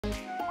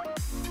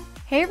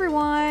Hey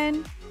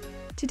everyone!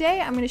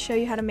 Today I'm going to show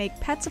you how to make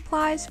pet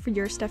supplies for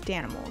your stuffed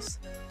animals.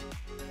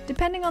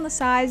 Depending on the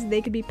size,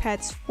 they could be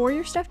pets for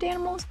your stuffed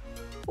animals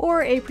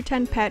or a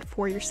pretend pet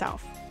for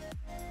yourself.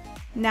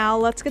 Now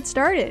let's get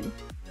started!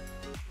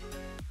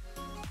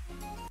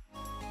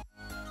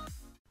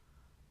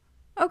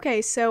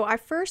 Okay, so I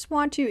first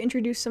want to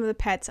introduce some of the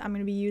pets I'm going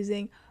to be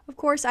using. Of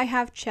course, I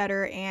have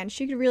Cheddar, and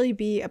she could really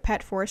be a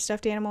pet for a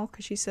stuffed animal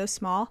because she's so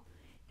small.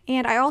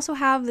 And I also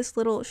have this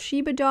little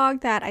Shiba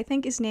dog that I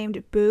think is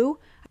named Boo.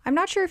 I'm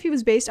not sure if he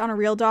was based on a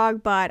real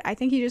dog, but I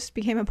think he just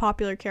became a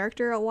popular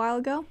character a while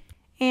ago.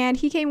 And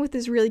he came with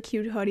this really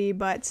cute hoodie,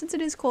 but since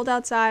it is cold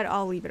outside,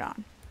 I'll leave it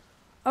on.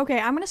 Okay,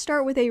 I'm going to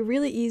start with a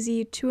really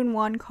easy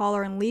 2-in-1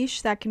 collar and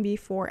leash that can be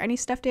for any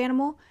stuffed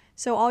animal.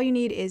 So all you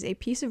need is a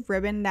piece of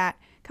ribbon that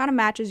kind of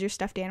matches your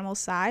stuffed animal's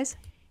size.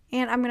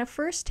 And I'm going to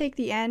first take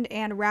the end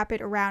and wrap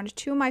it around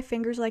 2 of my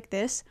fingers like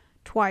this,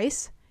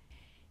 twice.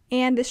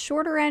 And the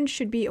shorter end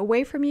should be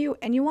away from you,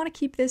 and you want to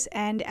keep this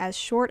end as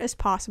short as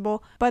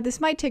possible, but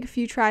this might take a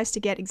few tries to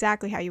get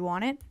exactly how you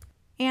want it.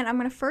 And I'm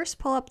going to first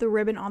pull up the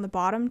ribbon on the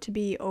bottom to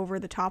be over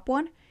the top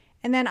one,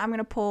 and then I'm going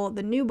to pull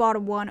the new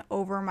bottom one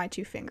over my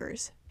 2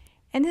 fingers.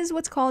 And this is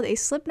what's called a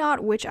slip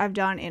knot, which I've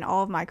done in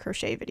all of my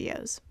crochet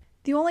videos.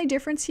 The only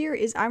difference here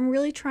is I'm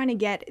really trying to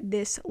get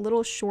this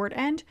little short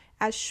end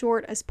as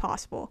short as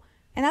possible.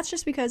 And that's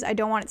just because I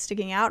don't want it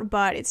sticking out,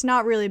 but it's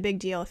not really a big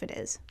deal if it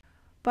is.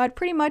 But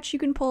pretty much you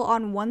can pull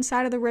on one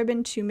side of the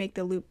ribbon to make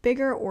the loop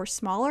bigger or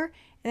smaller,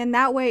 and then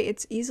that way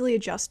it's easily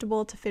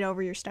adjustable to fit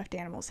over your stuffed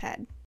animal's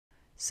head.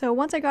 So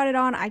once I got it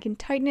on, I can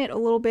tighten it a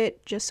little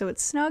bit just so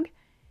it's snug,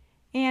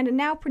 and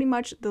now pretty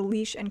much the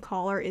leash and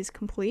collar is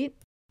complete.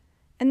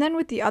 And then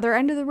with the other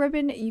end of the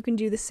ribbon, you can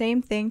do the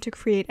same thing to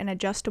create an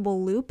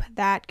adjustable loop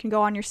that can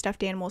go on your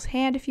stuffed animal's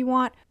hand if you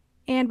want.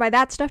 And by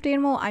that stuffed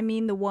animal, I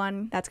mean the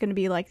one that's going to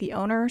be like the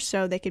owner,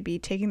 so they could be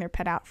taking their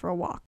pet out for a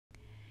walk.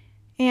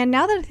 And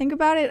now that I think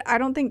about it, I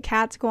don't think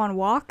cats go on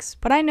walks,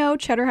 but I know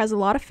Cheddar has a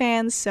lot of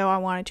fans, so I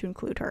wanted to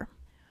include her.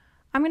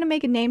 I'm going to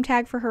make a name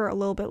tag for her a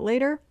little bit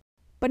later,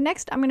 but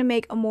next I'm going to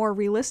make a more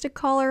realistic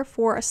collar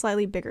for a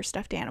slightly bigger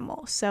stuffed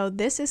animal. So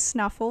this is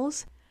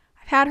Snuffles.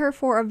 I've had her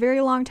for a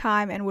very long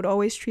time and would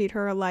always treat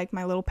her like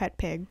my little pet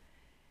pig.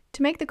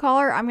 To make the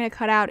collar, I'm going to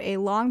cut out a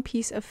long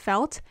piece of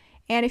felt,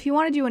 and if you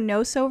want to do a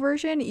no-sew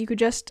version, you could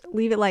just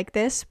leave it like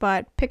this,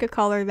 but pick a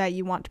color that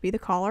you want to be the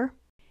collar.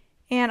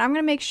 And I'm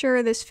going to make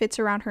sure this fits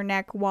around her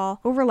neck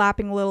while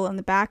overlapping a little in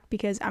the back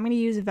because I'm going to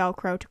use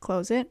Velcro to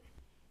close it.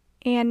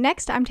 And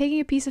next I'm taking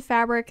a piece of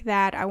fabric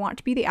that I want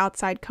to be the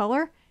outside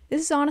color.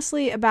 This is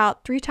honestly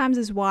about 3 times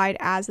as wide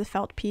as the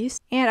felt piece,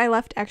 and I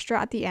left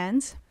extra at the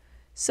ends.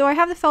 So I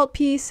have the felt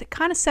piece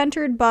kind of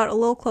centered but a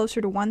little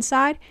closer to one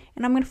side,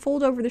 and I'm going to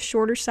fold over the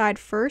shorter side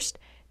first.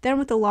 Then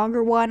with the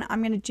longer one, I'm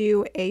going to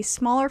do a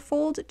smaller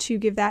fold to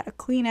give that a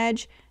clean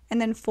edge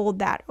and then fold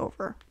that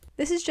over.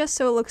 This is just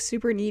so it looks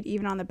super neat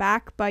even on the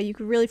back, but you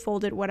could really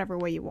fold it whatever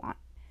way you want.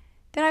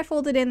 Then I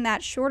folded in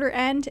that shorter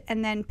end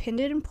and then pinned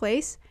it in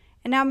place,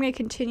 and now I'm going to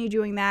continue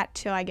doing that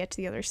till I get to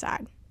the other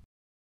side.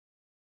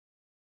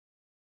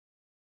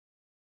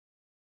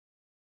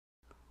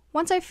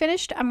 Once I've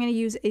finished, I'm going to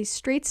use a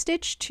straight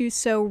stitch to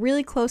sew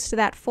really close to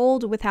that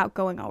fold without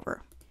going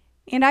over.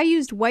 And I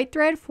used white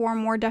thread for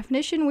more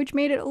definition, which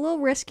made it a little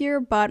riskier,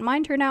 but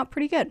mine turned out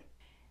pretty good.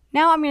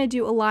 Now I'm going to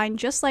do a line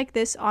just like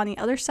this on the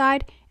other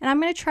side, and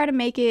I'm going to try to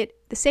make it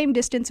the same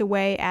distance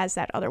away as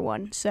that other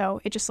one, so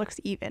it just looks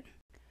even.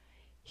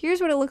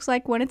 Here's what it looks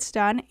like when it's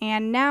done,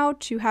 and now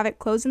to have it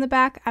close in the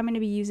back, I'm going to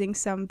be using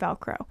some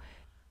Velcro.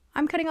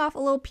 I'm cutting off a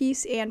little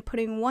piece and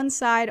putting one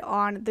side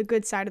on the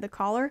good side of the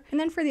collar, and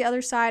then for the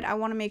other side, I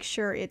want to make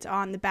sure it's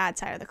on the bad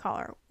side of the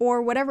collar,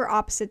 or whatever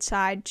opposite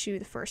side to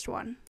the first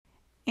one.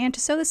 And to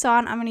sew this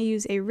on, I'm going to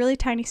use a really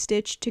tiny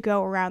stitch to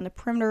go around the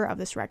perimeter of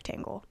this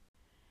rectangle.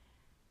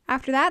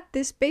 After that,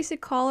 this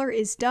basic collar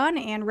is done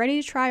and ready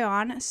to try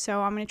on,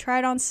 so I'm going to try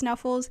it on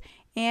Snuffles,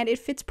 and it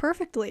fits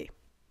perfectly.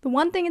 The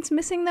one thing it's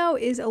missing though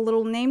is a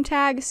little name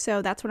tag,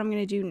 so that's what I'm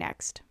going to do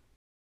next.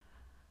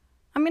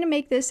 I'm going to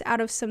make this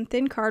out of some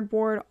thin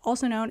cardboard,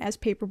 also known as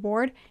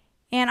paperboard,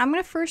 and I'm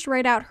going to first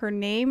write out her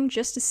name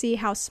just to see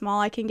how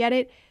small I can get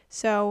it.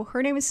 So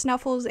her name is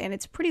Snuffles and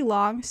it's pretty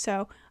long,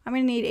 so I'm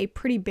going to need a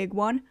pretty big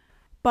one,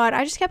 but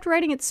I just kept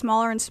writing it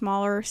smaller and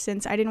smaller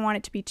since I didn't want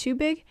it to be too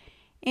big.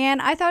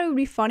 And I thought it would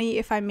be funny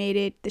if I made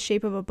it the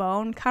shape of a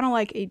bone, kind of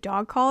like a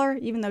dog collar,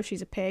 even though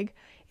she's a pig.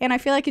 And I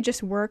feel like it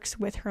just works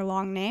with her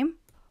long name.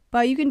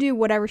 But you can do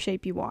whatever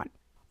shape you want.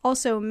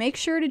 Also, make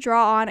sure to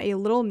draw on a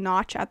little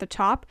notch at the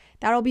top.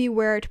 That'll be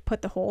where to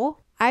put the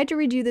hole. I had to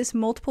redo this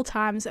multiple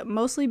times,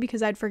 mostly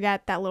because I'd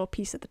forget that little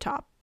piece at the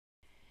top.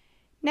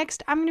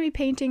 Next, I'm going to be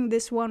painting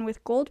this one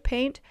with gold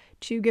paint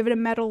to give it a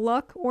metal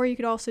look, or you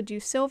could also do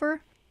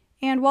silver.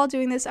 And while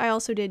doing this, I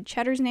also did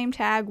Cheddar's name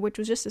tag, which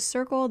was just a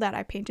circle that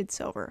I painted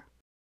silver.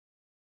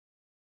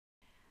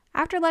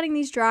 After letting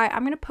these dry,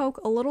 I'm going to poke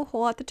a little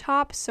hole at the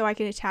top so I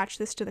can attach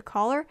this to the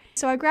collar.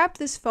 So I grabbed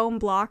this foam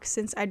block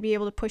since I'd be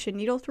able to push a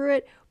needle through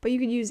it, but you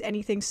could use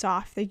anything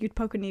soft that you could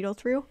poke a needle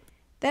through.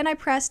 Then I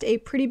pressed a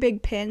pretty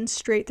big pin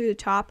straight through the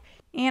top,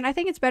 and I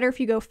think it's better if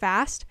you go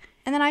fast,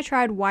 and then I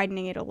tried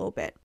widening it a little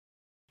bit.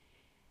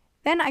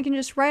 Then I can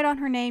just write on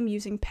her name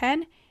using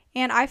pen,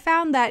 and I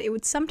found that it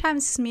would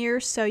sometimes smear,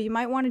 so you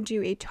might want to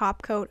do a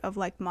top coat of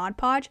like Mod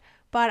Podge,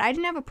 but I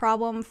didn't have a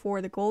problem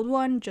for the gold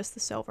one, just the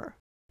silver.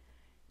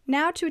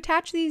 Now to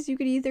attach these, you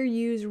could either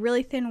use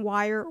really thin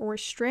wire or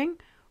string.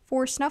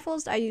 For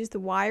Snuffles, I used the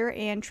wire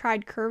and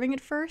tried curving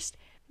it first.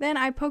 Then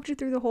I poked it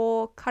through the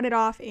hole, cut it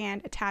off,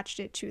 and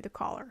attached it to the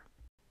collar.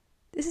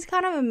 This is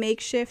kind of a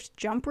makeshift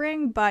jump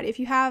ring, but if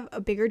you have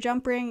a bigger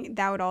jump ring,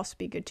 that would also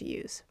be good to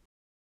use.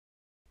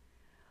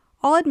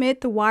 I'll admit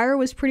the wire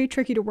was pretty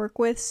tricky to work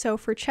with, so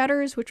for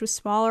Cheddar's, which was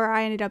smaller,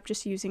 I ended up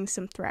just using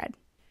some thread.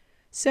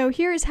 So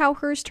here is how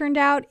hers turned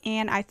out,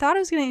 and I thought I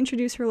was going to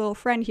introduce her little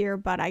friend here,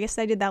 but I guess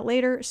I did that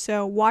later,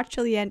 so watch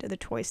till the end of the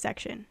toy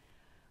section.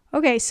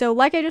 Okay, so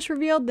like I just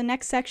revealed, the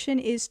next section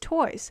is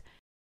toys.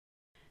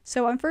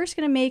 So I'm first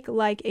going to make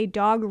like a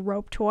dog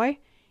rope toy.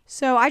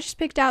 So I just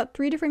picked out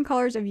 3 different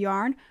colors of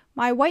yarn.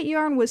 My white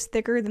yarn was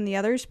thicker than the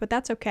others, but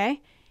that's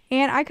okay.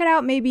 And I cut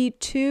out maybe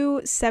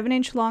 2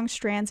 7-inch long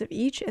strands of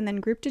each and then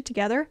grouped it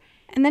together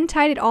and then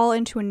tied it all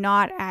into a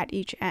knot at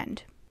each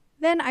end.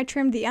 Then I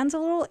trimmed the ends a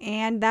little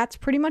and that's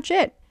pretty much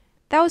it.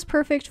 That was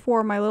perfect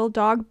for my little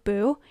dog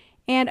Boo.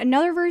 And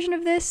another version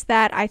of this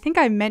that I think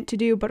I meant to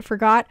do but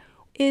forgot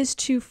is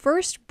to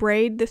first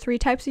braid the 3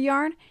 types of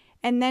yarn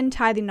and then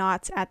tie the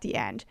knots at the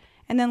end,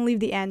 and then leave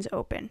the ends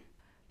open.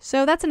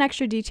 So that's an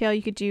extra detail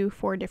you could do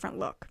for a different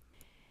look.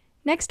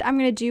 Next, I'm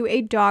going to do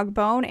a dog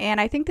bone, and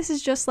I think this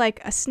is just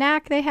like a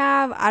snack they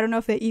have. I don't know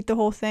if they eat the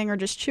whole thing or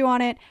just chew on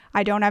it.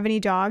 I don't have any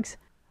dogs.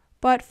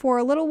 But for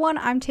a little one,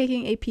 I'm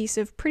taking a piece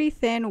of pretty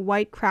thin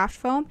white craft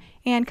foam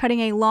and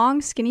cutting a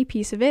long, skinny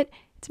piece of it.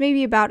 It's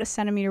maybe about 1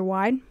 centimeter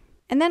wide.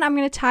 And then I'm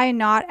going to tie a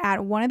knot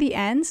at one of the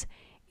ends,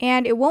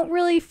 and it won't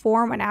really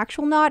form an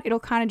actual knot. It'll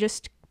kind of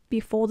just be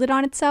folded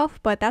on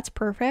itself, but that's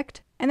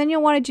perfect. And then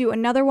you'll want to do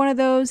another one of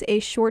those a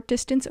short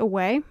distance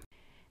away.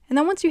 And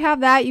then once you have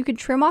that, you can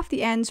trim off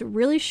the ends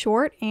really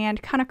short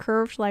and kind of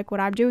curved like what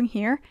I'm doing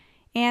here.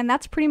 And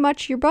that's pretty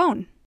much your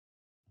bone.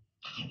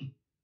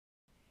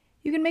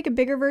 You can make a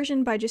bigger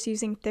version by just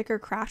using thicker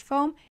craft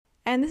foam.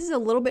 And this is a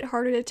little bit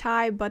harder to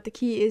tie, but the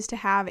key is to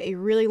have a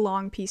really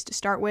long piece to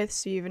start with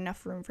so you have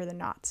enough room for the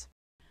knots.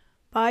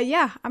 But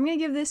yeah, I'm going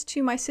to give this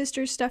to my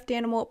sister's stuffed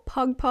animal,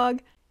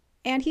 Pug.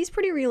 And he's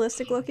pretty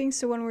realistic looking,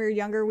 so when we were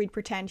younger, we'd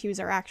pretend he was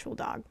our actual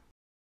dog.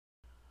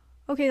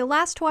 Okay, the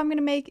last toy I'm going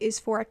to make is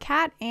for a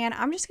cat, and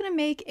I'm just going to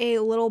make a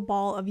little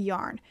ball of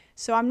yarn.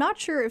 So I'm not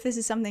sure if this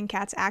is something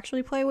cats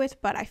actually play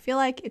with, but I feel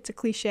like it's a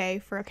cliche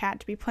for a cat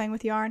to be playing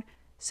with yarn.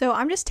 So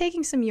I'm just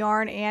taking some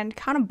yarn and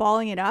kind of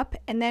balling it up,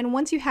 and then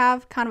once you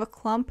have kind of a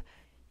clump,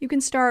 you can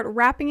start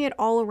wrapping it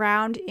all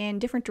around in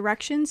different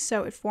directions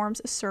so it forms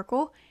a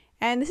circle.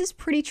 And this is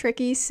pretty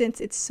tricky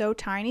since it's so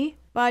tiny,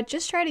 but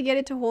just try to get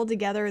it to hold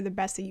together the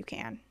best that you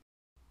can.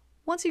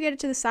 Once you get it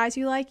to the size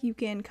you like, you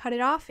can cut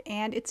it off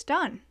and it's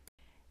done.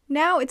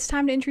 Now it's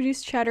time to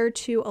introduce Cheddar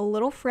to a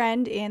little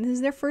friend, and this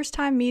is their first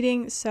time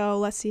meeting, so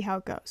let's see how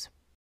it goes.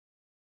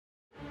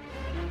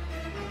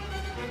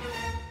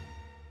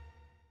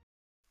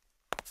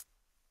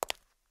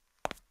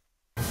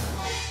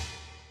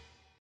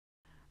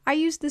 I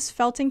used this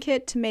felting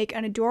kit to make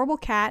an adorable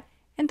cat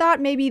and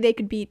thought maybe they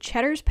could be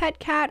Cheddar's pet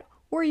cat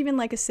or even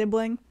like a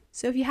sibling.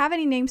 So if you have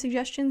any name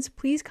suggestions,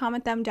 please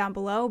comment them down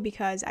below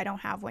because I don't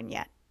have one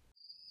yet.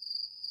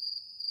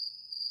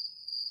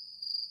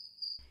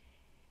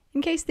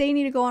 In case they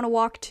need to go on a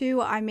walk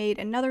too, I made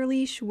another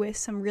leash with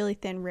some really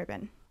thin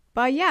ribbon.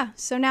 But yeah,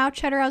 so now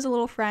Cheddar has a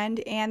little friend,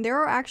 and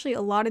there are actually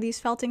a lot of these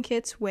felting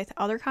kits with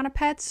other kind of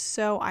pets,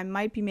 so I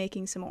might be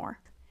making some more.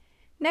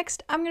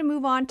 Next, I'm going to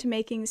move on to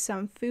making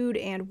some food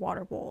and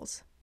water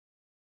bowls.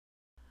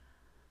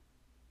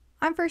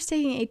 I'm first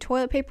taking a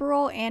toilet paper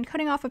roll and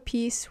cutting off a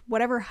piece,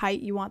 whatever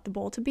height you want the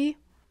bowl to be.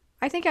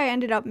 I think I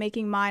ended up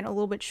making mine a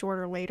little bit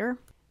shorter later.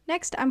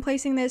 Next, I'm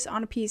placing this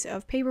on a piece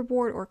of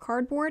paperboard or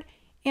cardboard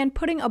and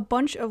putting a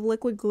bunch of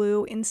liquid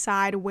glue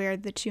inside where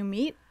the two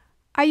meet.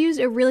 I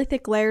used a really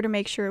thick layer to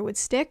make sure it would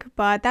stick,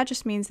 but that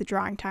just means the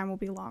drying time will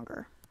be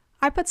longer.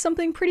 I put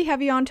something pretty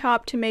heavy on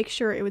top to make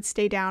sure it would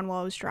stay down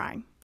while it was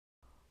drying.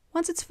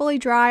 Once it's fully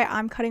dry,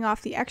 I'm cutting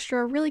off the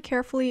extra really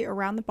carefully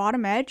around the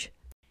bottom edge.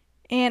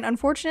 And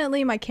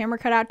unfortunately, my camera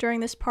cut out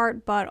during this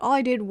part, but all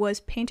I did was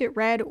paint it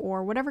red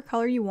or whatever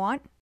color you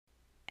want.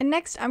 And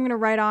next, I'm going to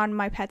write on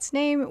my pet's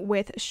name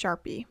with a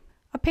Sharpie.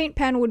 A paint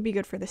pen would be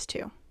good for this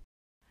too.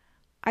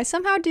 I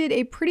somehow did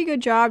a pretty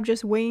good job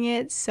just winging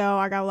it, so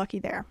I got lucky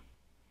there.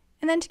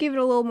 And then to give it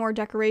a little more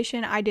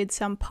decoration, I did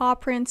some paw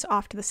prints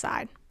off to the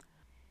side.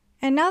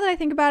 And now that I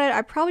think about it,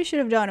 I probably should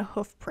have done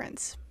hoof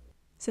prints,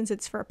 since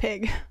it's for a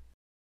pig.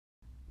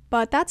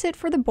 But that's it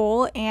for the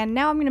bowl, and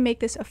now I'm going to make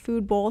this a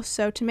food bowl.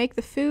 So to make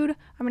the food,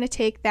 I'm going to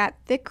take that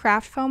thick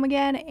craft foam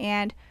again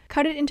and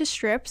cut it into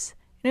strips.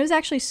 And it was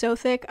actually so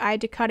thick, I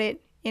had to cut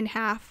it in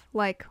half,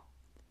 like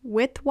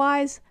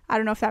width-wise. I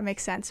don't know if that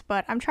makes sense,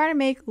 but I'm trying to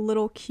make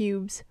little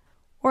cubes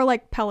or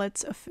like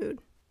pellets of food.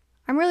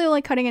 I'm really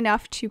only cutting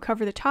enough to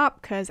cover the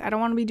top because I don't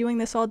want to be doing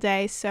this all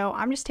day, so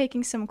I'm just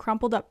taking some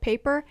crumpled up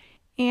paper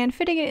and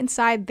fitting it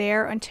inside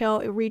there until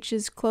it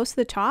reaches close to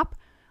the top.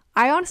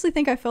 I honestly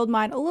think I filled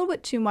mine a little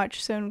bit too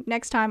much, so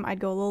next time I'd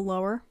go a little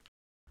lower.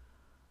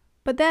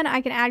 But then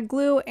I can add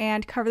glue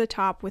and cover the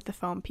top with the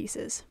foam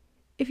pieces.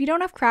 If you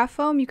don't have craft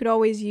foam, you could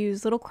always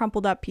use little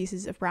crumpled up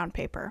pieces of brown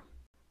paper.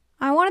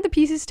 I wanted the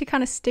pieces to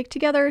kind of stick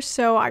together,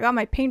 so I got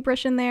my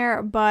paintbrush in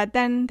there, but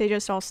then they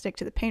just all stick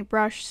to the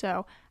paintbrush,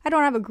 so I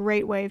don't have a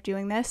great way of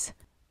doing this.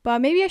 But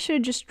maybe I should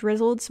have just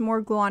drizzled some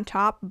more glue on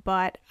top,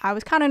 but I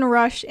was kind of in a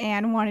rush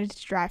and wanted it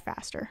to dry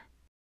faster.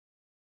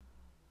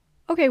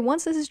 Okay,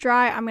 once this is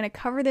dry, I'm going to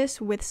cover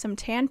this with some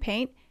tan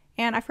paint.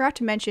 And I forgot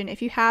to mention,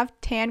 if you have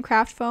tan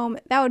craft foam,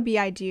 that would be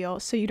ideal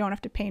so you don't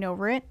have to paint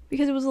over it,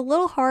 because it was a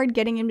little hard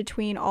getting in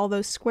between all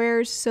those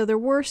squares, so there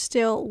were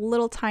still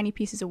little tiny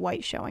pieces of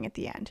white showing at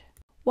the end.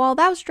 While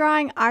that was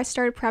drying, I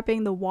started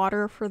prepping the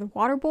water for the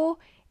water bowl,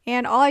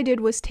 and all I did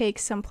was take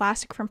some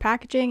plastic from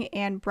packaging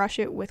and brush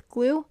it with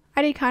glue.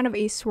 I did kind of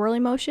a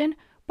swirly motion,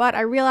 but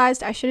I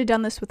realized I should have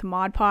done this with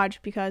Mod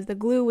Podge because the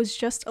glue was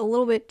just a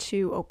little bit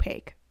too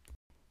opaque.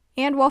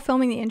 And while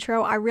filming the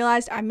intro, I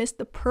realized I missed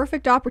the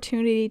perfect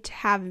opportunity to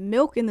have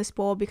milk in this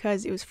bowl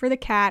because it was for the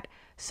cat,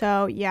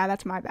 so yeah,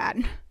 that's my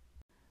bad.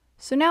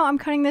 So now I'm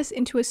cutting this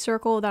into a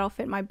circle that'll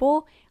fit my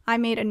bowl. I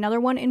made another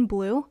one in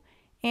blue,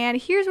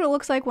 and here's what it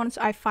looks like once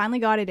I finally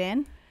got it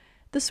in.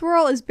 The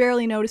swirl is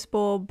barely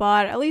noticeable,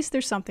 but at least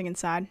there's something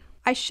inside.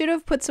 I should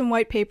have put some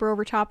white paper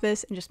over top of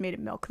this and just made it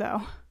milk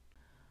though.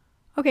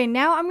 Okay,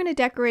 now I'm going to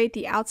decorate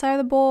the outside of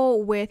the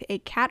bowl with a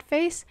cat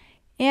face.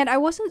 And I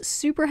wasn't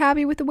super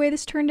happy with the way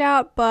this turned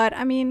out, but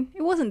I mean,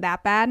 it wasn't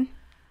that bad.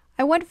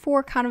 I went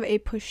for kind of a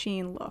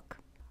Pusheen look.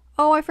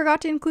 Oh, I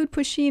forgot to include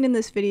Pusheen in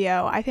this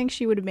video. I think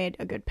she would have made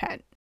a good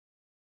pet.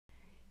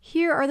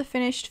 Here are the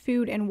finished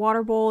food and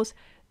water bowls.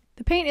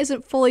 The paint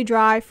isn't fully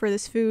dry for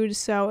this food,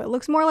 so it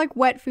looks more like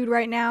wet food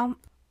right now.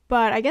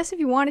 But I guess if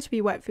you want it to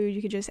be wet food,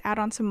 you could just add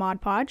on some Mod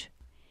Podge.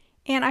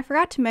 And I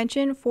forgot to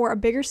mention, for a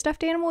bigger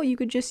stuffed animal, you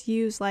could just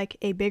use like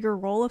a bigger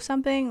roll of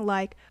something,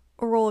 like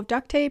a roll of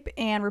duct tape,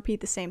 and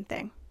repeat the same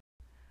thing.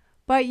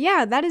 But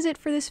yeah, that is it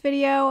for this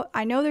video.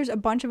 I know there's a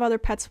bunch of other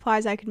pet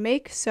supplies I could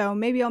make, so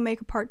maybe I'll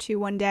make a part 2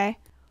 one day.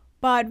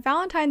 But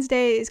Valentine's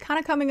Day is kind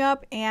of coming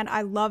up, and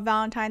I love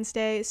Valentine's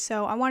Day,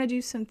 so I want to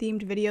do some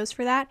themed videos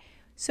for that.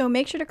 So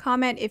make sure to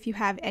comment if you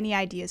have any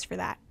ideas for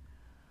that.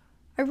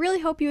 I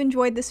really hope you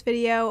enjoyed this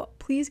video.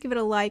 Please give it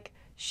a like,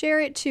 share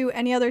it to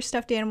any other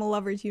stuffed animal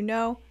lovers you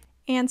know,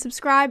 and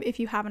subscribe if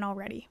you haven't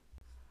already.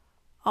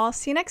 I'll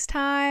see you next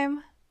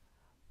time!